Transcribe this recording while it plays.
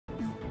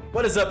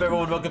What is up,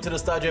 everyone? Welcome to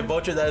Nostalgia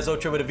Vultra. That is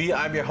Ultra with a V.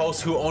 I'm your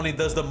host who only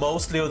does the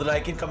most, Leo The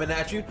Lycan, coming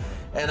at you.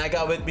 And I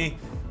got with me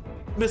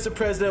Mr.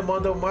 President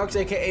Mando Marx,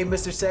 aka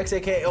Mr. Sex,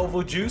 aka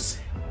Oval Juice.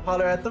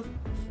 Holler at them.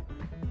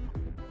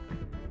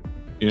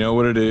 You know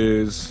what it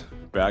is.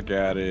 Back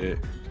at it.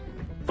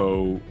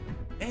 Vote.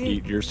 Hey,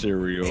 eat your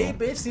cereal. Hey,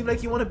 bitch, seem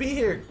like you want to be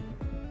here.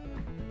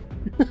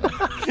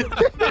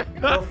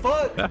 The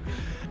fuck?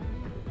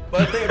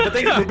 But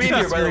thank you for being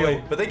here, by the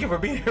way. But thank you for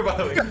being here, by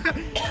the way.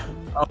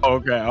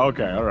 Oh,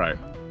 okay, all right.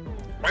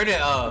 Right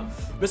now,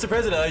 Mr.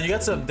 President, you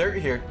got some dirt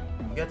here.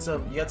 You got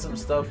some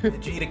stuff.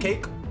 Did you eat a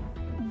cake?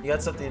 You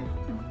got something?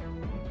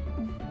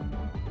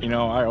 You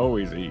know, I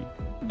always eat.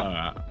 All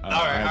right,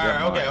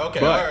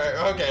 okay. All right,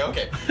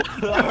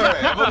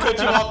 I'm gonna cut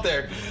you off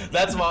there.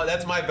 That's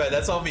my bad.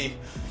 That's on me.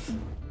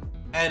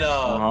 And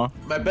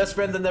my best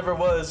friend that never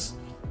was,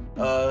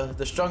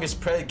 the strongest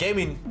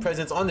gaming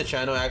presence on the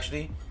channel,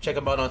 actually. Check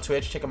him out on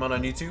Twitch. Check him out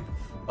on YouTube.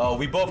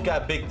 We both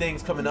got big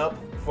things coming up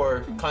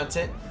for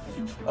content.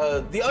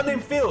 The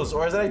Unnamed Feels,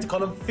 or as I like to call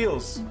them,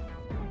 Feels.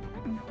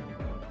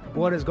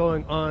 What is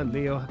going on,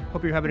 Leo?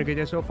 Hope you're having a good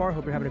day so far.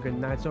 Hope you're having a good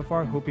night so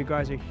far. Hope you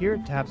guys are here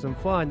to have some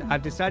fun.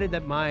 I've decided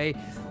that my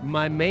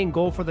main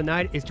goal for the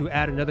night is to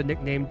add another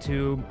nickname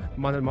to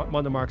Mando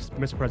Marx,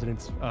 Mr.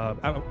 President's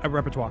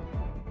repertoire.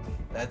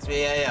 That's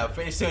me, yeah.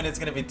 Pretty soon it's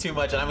gonna be too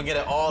much, and I'm gonna get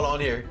it all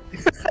on here.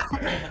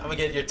 I'm gonna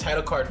get your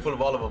title card full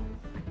of all of them.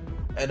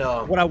 And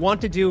what I want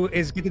to do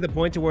is get to the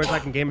point to where it's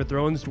like in Game of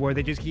Thrones, where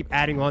they just keep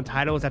adding on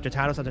titles after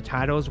titles after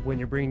titles when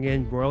you're bringing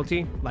in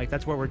royalty. Like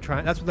that's what we're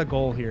trying. That's what the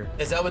goal here.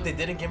 Is that what they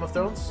did in Game of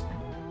Thrones?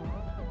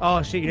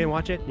 Oh shit, you didn't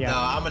watch it? Yeah. No,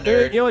 I'm a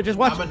nerd. You know, just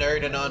watch. I'm a nerd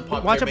in an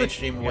unpopular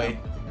mainstream way.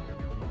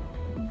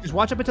 Just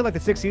watch up until like the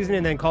 6th season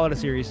and then call it a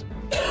series.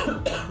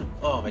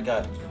 Oh my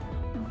god.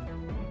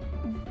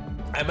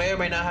 I may or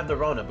may not have the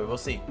Rona, but we'll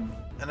see.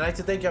 And I'd like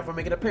to thank y'all for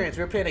making an appearance.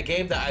 We're playing a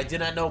game that I did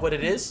not know what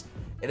it is.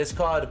 It is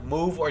called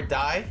Move or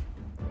Die,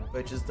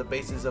 which is the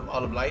basis of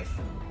all of life.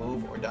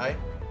 Move or die.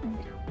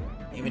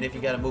 Even if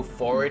you gotta move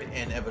forward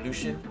in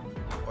evolution,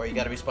 or you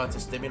gotta respond to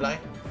stimuli.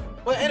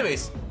 Well,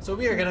 anyways, so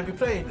we are gonna be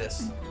playing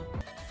this.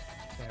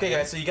 Okay,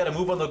 guys, so you gotta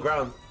move on the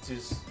ground to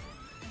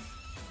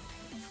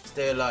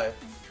stay alive.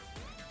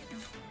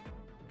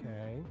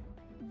 Okay.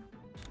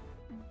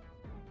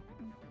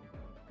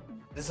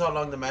 This is how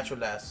long the match will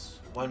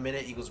last. 1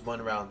 minute equals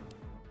 1 round.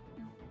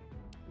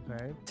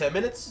 Okay. 10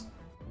 minutes?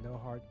 No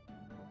hard.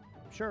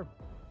 Sure.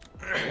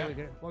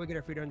 While we get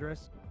our feet under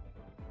us.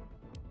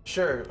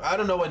 Sure. I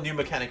don't know what new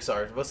mechanics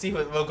are. We'll see.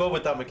 We'll go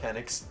without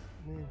mechanics.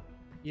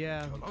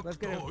 Yeah. Let's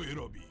get it.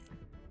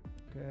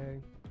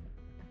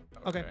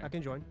 Okay. I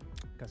can join.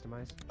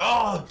 Customize.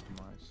 Oh!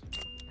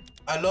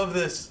 I love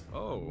this.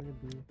 Oh.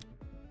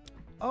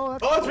 Oh,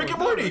 that's it's Rick and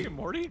Morty. Rick and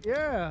Morty?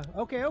 Yeah.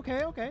 Okay.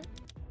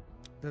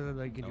 Doesn't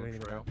like you can do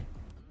anything now.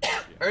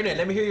 Ernest,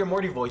 let me hear your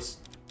Morty voice.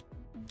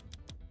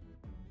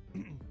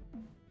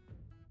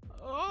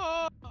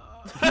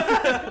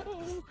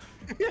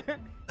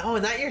 No,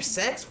 not your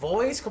sex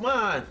voice. Come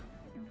on.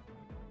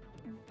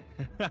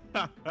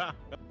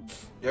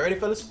 You ready,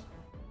 fellas?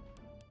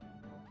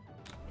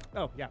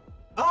 Oh yeah.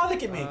 Oh,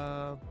 look at me.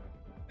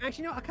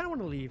 Actually, no. I kind of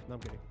want to leave. No,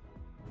 I'm kidding.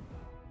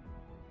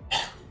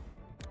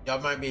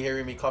 Y'all might be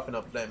hearing me coughing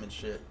up phlegm and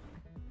shit.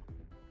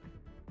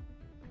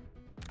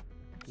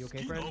 You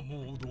okay, friend? What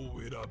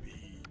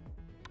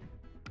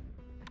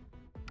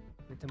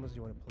tempos do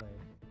you want to play?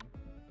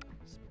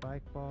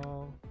 Spike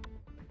ball.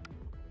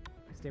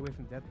 Stay away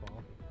from death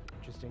ball.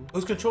 Interesting.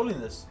 Who's controlling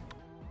this?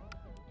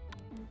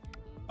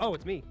 Oh,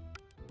 it's me.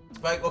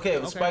 Spike.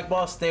 Okay. Spike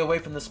ball. Stay away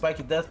from the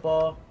spiky death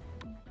ball.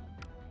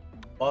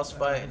 Boss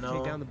fight. No.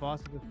 Take down the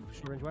boss with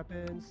short-range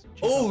weapons.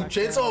 Oh,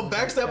 chainsaw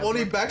backstab.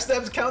 Only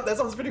backstabs count. That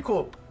sounds pretty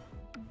cool.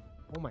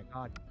 Oh my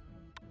god.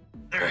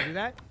 Can you do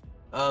that?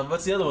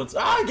 What's the other ones?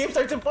 Ah, game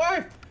starts in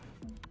 5.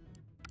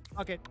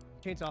 Okay,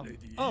 chainsaw.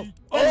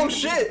 Oh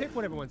shit! Pick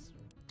whatever ones.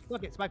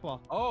 Look it, spike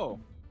ball. Oh.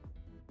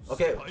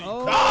 Okay.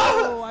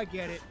 Oh, I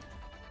get it.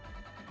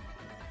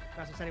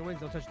 Fastest standing wins.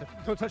 Don't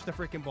touch the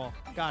freaking ball.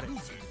 Got it.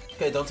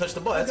 Okay, don't touch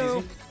the ball. That's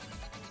easy.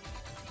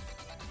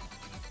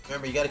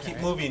 Remember, you gotta keep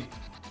moving.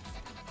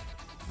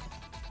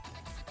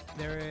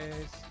 There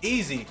is.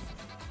 Easy.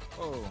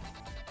 Oh.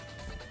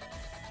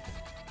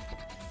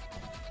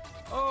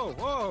 Oh,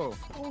 whoa.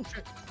 Oh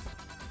shit.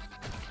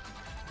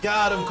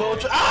 Got him,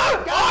 coach.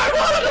 Ah!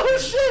 Oh,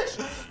 shit!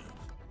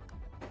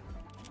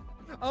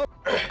 Oh,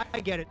 I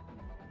get it.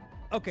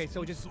 Okay,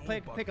 so just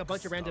pick a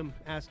bunch of random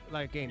ass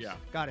games. Yeah.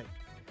 Got it.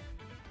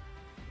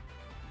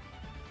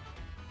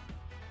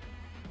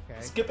 Okay.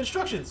 Skip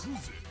instructions.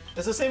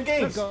 It's the same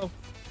games.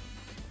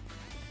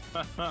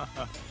 Let's go.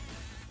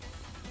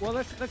 Well,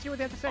 let's see what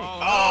they have to say.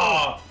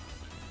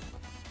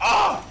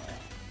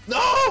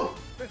 No!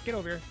 Let's get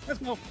over here. Let's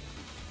go.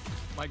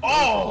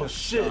 Oh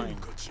shit!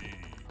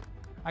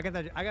 I got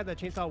the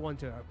chainsaw one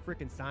to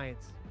freaking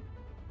science.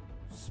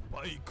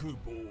 Spike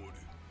board.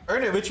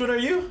 Ernest, which one are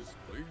you?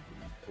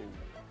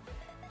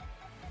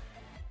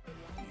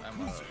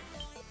 I'm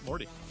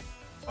Morty.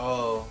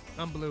 Oh.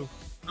 I'm blue.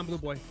 I'm blue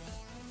boy.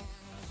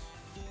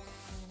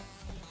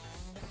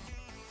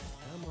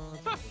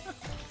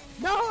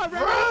 I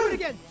ran into it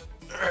again.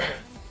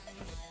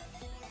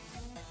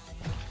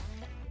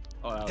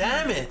 Oh,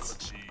 Damn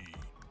it!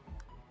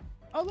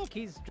 Oh look,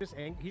 he's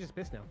just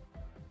pissed now.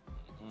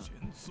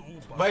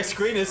 My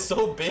screen is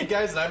so big,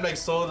 guys, and I'm like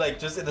so like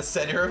just in the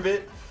center of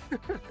it. Okay.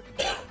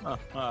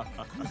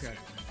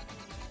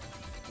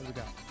 What we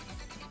got?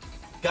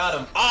 Got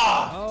him.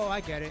 Ah! Oh,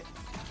 I get it.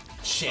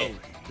 Shit.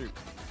 Oh, shoot.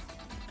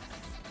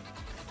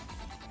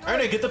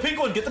 Ernie, get the pink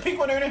one. Get the pink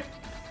one, Ernie.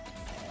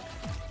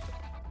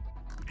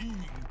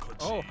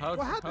 Oh, What how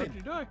happened? did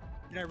you die?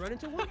 Did I run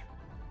into one?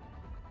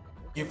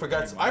 You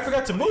forgot. To, I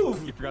forgot to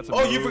move. You forgot to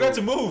oh, move. you forgot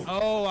to move.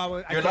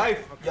 Oh, Your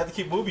life. You have to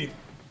keep moving.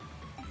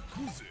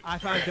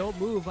 If I don't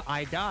move,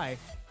 I die.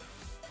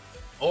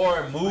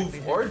 Or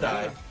move or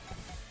die.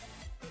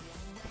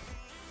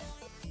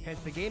 Hence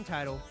the game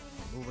title,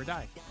 Move or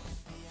Die.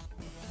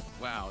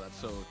 Wow, that's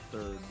so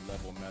third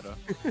level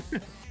meta.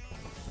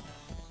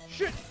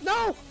 Shit!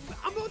 No!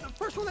 I'm the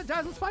first one that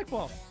dies with spike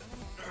ball.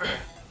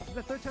 It's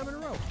the third time in a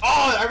row.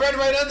 Oh, I ran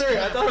right under it.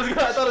 I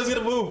thought it was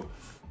gonna move.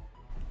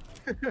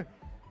 Okay.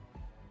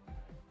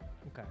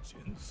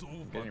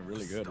 Getting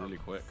really good, really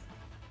quick.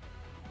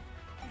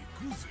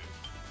 It's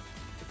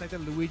like the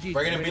Luigi.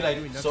 We're gonna be doing like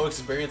nothing. so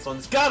experienced on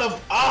this. Got him!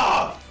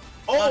 Ah!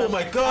 Oh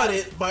my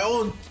god! My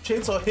own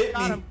chainsaw hit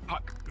Got me.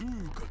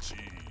 him.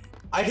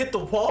 I hit the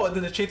wall and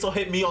then the chainsaw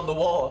hit me on the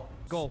wall.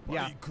 Goal.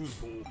 Yeah.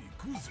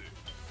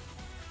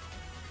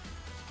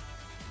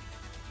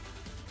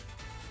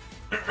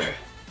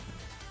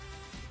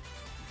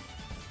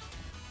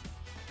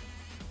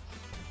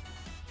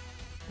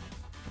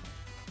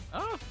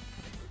 Oh,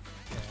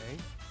 Okay.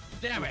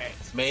 damn it!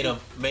 Made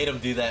him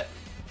do that.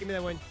 Give me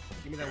that win.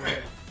 Give me that win.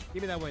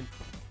 Give me that win.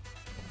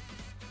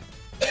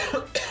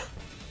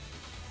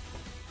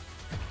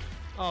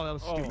 Oh, that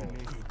was stupid.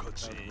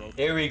 of me.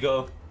 Here we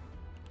go.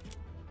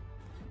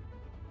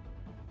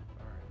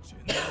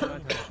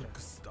 Alright.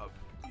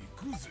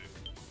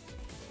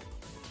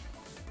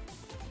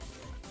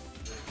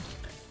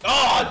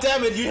 Oh,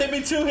 damn it! You hit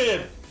me to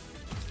him.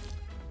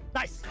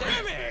 Nice.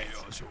 Damn it!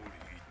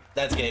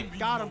 That's game.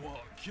 Got him.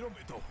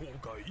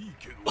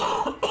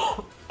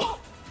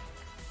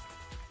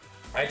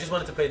 I just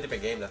wanted to play a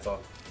different game. That's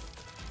all.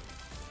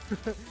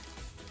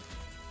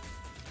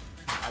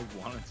 I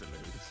wanted to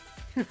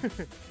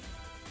lose.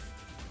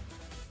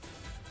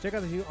 Check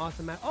out the new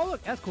awesome map. Oh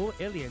look, that's cool.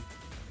 Alien.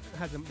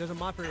 There's a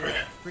mod for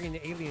bringing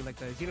the alien, like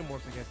the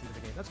xenomorphs, I guess, into the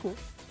game. That's cool.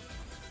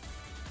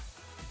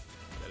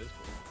 That is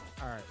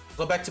cool. All right.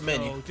 Go back to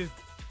menu. So just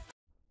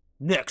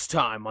Next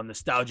time on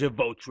Nostalgia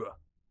Vultra.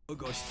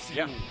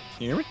 Yeah. Can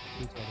you hear me?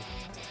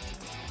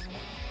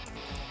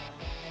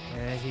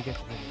 and he gets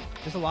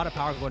just a lot of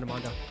power going to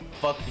Mando.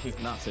 Fuck you.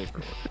 Not safe for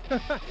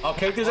work. All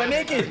characters are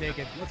naked.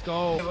 Naked. Let's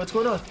go. What's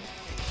going on?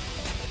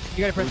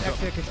 You gotta press X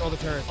to control the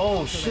turret.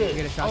 Oh, So that shit.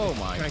 you get a shot Oh to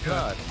my try to kill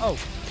God. it.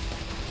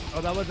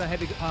 Oh, that was a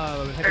heavy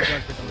gun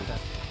for something like that.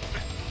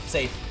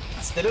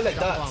 Safe. They look like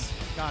Drop a dots.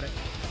 bomb. Got it.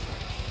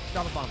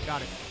 Drop a bomb.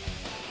 Got it.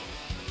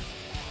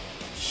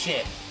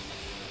 Shit.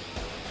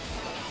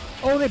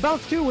 Oh, they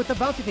bounce too with the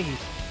bouncy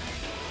thingies.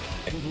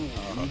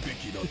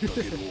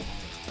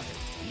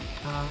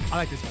 I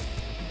like this one.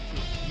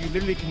 You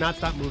literally cannot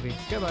stop moving.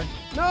 Goodbye.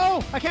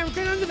 No! I can't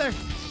get under there!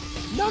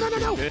 No, no, no,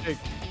 no! Big.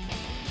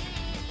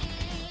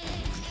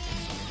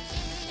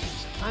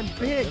 I'm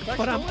big,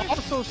 but I'm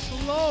also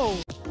slow.